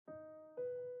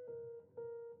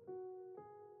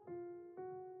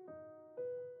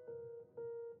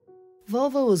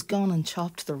Volvo has gone and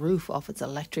chopped the roof off its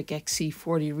electric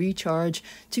XC40 Recharge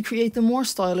to create the more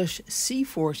stylish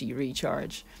C40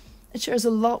 Recharge. It shares a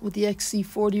lot with the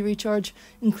XC40 Recharge,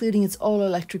 including its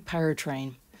all-electric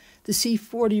powertrain. The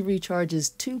C40 Recharge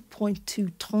is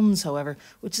 2.2 tonnes however,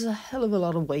 which is a hell of a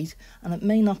lot of weight, and it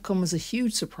may not come as a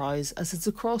huge surprise as it's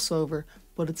a crossover,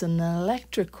 but it's an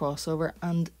electric crossover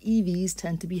and EVs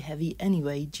tend to be heavy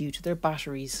anyway due to their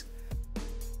batteries.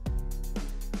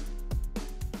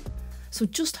 So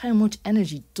just how much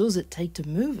energy does it take to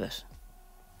move it?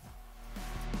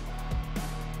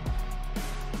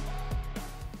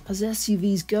 As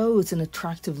SUVs go, it's an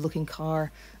attractive looking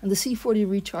car, and the C40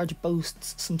 Recharge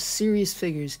boasts some serious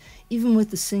figures, even with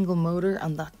the single motor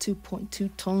and that 2.2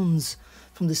 tonnes.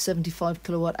 From the 75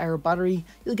 kilowatt-hour battery,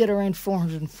 you'll get around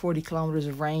 440 kilometers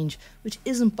of range, which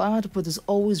isn't bad, but there's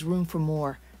always room for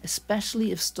more,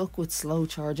 especially if stuck with slow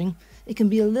charging. It can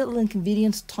be a little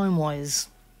inconvenient time-wise.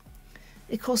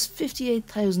 It costs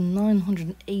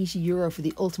 €58,980 for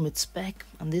the ultimate spec,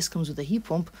 and this comes with a heat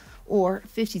pump, or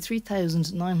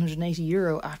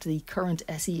 €53,980 after the current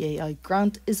SEAI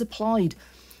grant is applied.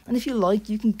 And if you like,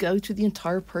 you can go through the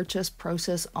entire purchase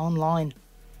process online.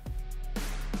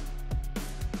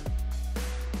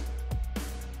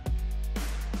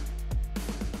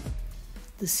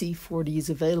 The C40 is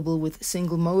available with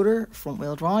single motor,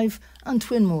 front-wheel drive, and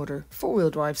twin motor,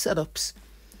 four-wheel drive setups.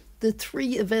 The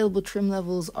three available trim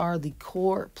levels are the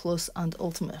Core, Plus and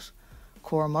Ultimate.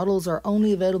 Core models are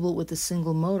only available with the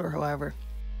single motor however.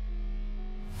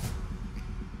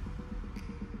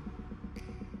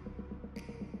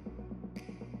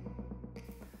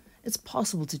 It's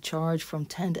possible to charge from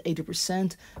 10 to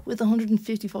 80% with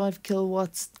 155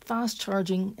 kilowatts fast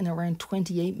charging in around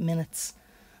 28 minutes,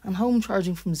 and home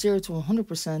charging from 0 to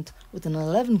 100% with an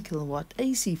 11 kilowatt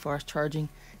AC fast charging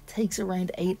takes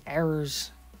around 8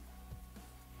 hours.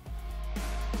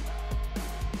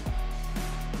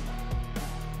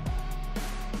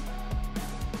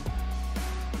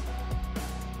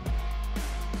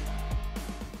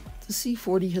 The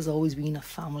C40 has always been a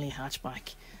family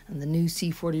hatchback, and the new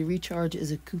C40 Recharge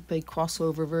is a coupe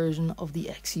crossover version of the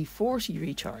XC40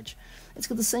 Recharge. It's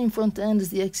got the same front end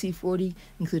as the XC40,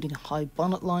 including a high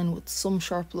bonnet line with some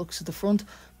sharp looks at the front,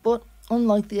 but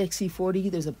unlike the XC40,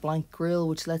 there's a blank grille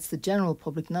which lets the general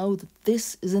public know that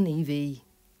this is an EV.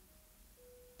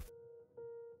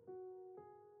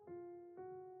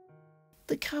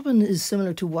 The cabin is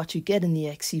similar to what you get in the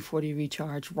XC40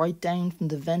 Recharge, right down from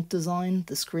the vent design,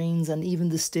 the screens and even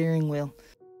the steering wheel.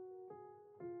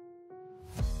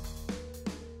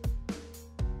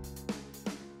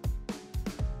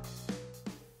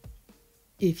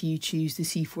 If you choose the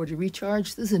C40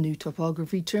 Recharge, there's a new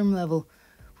topography trim level.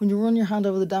 When you run your hand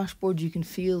over the dashboard, you can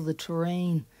feel the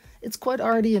terrain. It's quite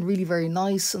arty and really very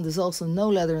nice, and there's also no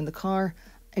leather in the car.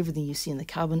 Everything you see in the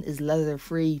cabin is leather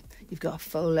free. You've got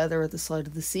faux leather at the side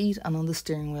of the seat and on the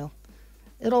steering wheel.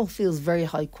 It all feels very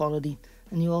high quality,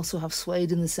 and you also have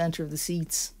suede in the centre of the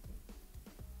seats.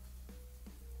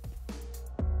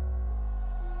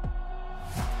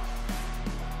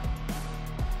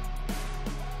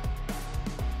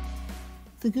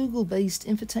 The Google-based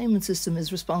infotainment system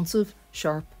is responsive,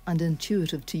 sharp and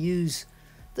intuitive to use.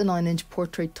 The 9-inch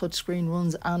portrait touchscreen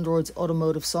runs Android's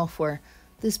automotive software.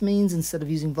 This means instead of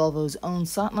using Volvo's own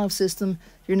sat-nav system,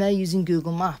 you're now using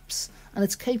Google Maps, and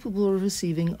it's capable of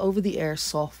receiving over-the-air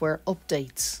software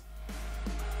updates.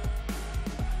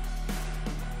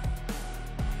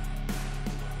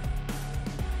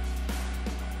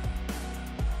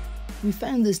 We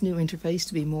found this new interface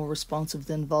to be more responsive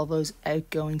than Volvo's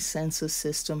outgoing Sensus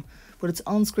system, but its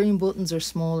on-screen buttons are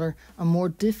smaller and more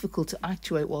difficult to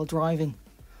actuate while driving.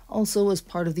 Also, as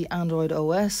part of the Android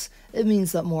OS, it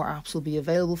means that more apps will be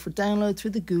available for download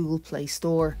through the Google Play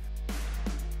Store.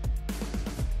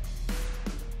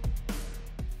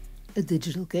 A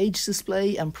digital gauge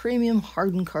display and premium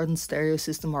hardened carbon stereo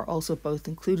system are also both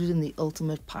included in the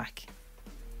Ultimate Pack.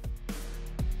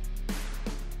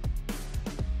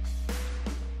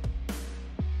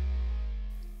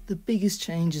 The biggest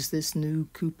change is this new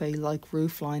coupe-like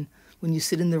roofline. When you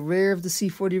sit in the rear of the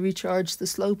C40 Recharge, the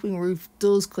sloping roof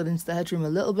does cut into the headroom a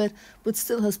little bit, but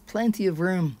still has plenty of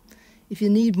room. If you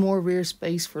need more rear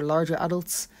space for larger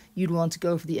adults, you'd want to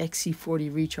go for the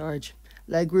XC40 Recharge.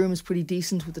 Legroom is pretty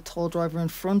decent with the tall driver in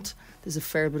front, there's a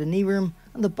fair bit of knee room,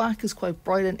 and the back is quite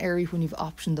bright and airy when you've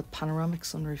optioned the panoramic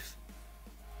sunroof.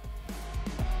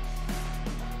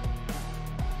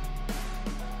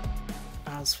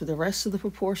 As for the rest of the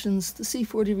proportions, the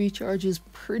C40 Recharge is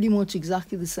pretty much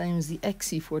exactly the same as the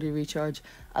XC40 Recharge,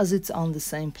 as it's on the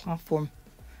same platform.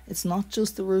 It's not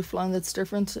just the roofline that's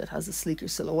different, it has a sleeker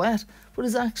silhouette, but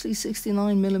is actually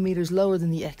 69mm lower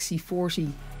than the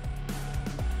XC40.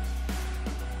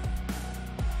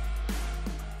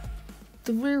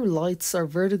 The rear lights are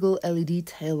vertical LED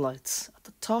tail lights at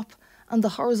the top, and the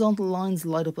horizontal lines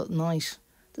light up at night.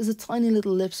 There's a tiny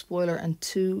little lip spoiler and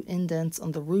 2 indents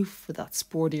on the roof for that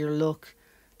sportier look.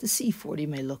 The C40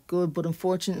 may look good, but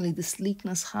unfortunately the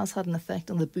sleekness has had an effect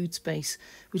on the boot space,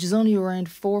 which is only around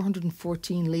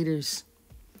 414 litres.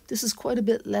 This is quite a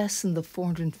bit less than the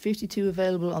 452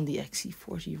 available on the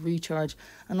XC40 Recharge,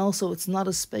 and also it's not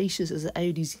as spacious as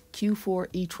Audi's Q4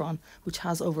 e-tron, which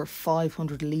has over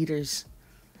 500 litres.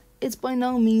 It's by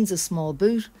no means a small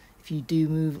boot. If you do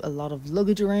move a lot of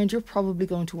luggage around, you're probably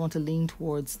going to want to lean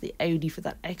towards the Audi for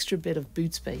that extra bit of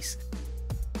boot space.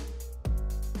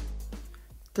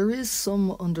 There is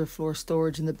some underfloor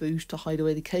storage in the boot to hide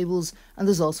away the cables, and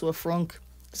there's also a frunk.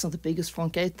 It's not the biggest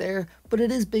frunk out there, but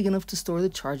it is big enough to store the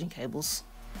charging cables.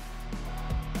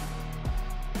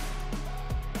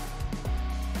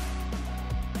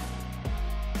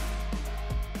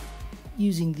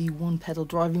 Using the one-pedal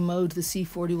driving mode, the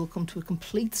C40 will come to a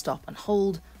complete stop and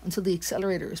hold until the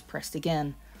accelerator is pressed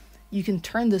again. You can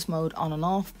turn this mode on and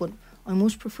off, but I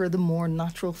much prefer the more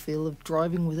natural feel of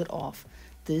driving with it off.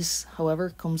 This, however,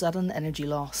 comes at an energy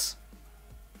loss.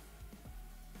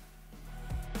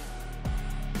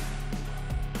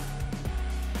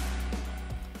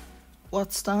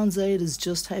 What stands out is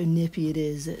just how nippy it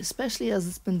is, especially as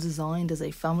it's been designed as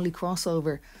a family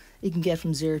crossover. It can get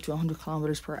from 0 to 100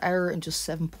 km per hour in just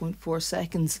 7.4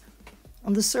 seconds.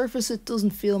 On the surface it doesn't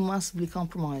feel massively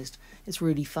compromised. It's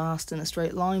really fast in a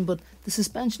straight line, but the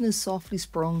suspension is softly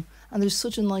sprung and there's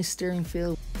such a nice steering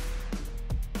feel.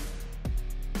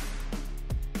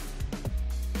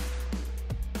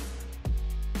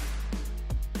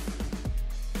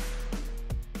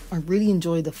 I really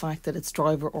enjoy the fact that it's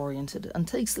driver oriented and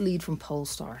takes the lead from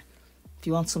Polestar. If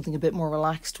you want something a bit more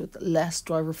relaxed with less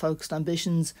driver focused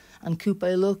ambitions and coupe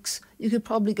looks, you could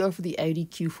probably go for the Audi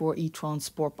Q4 e-tron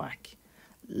Sportback.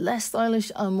 Less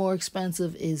stylish and more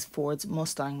expensive is Ford's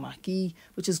Mustang Mach-E,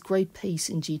 which has great pace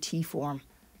in GT form.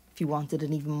 If you wanted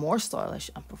an even more stylish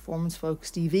and performance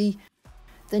focused EV,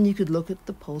 then you could look at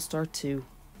the Polestar 2.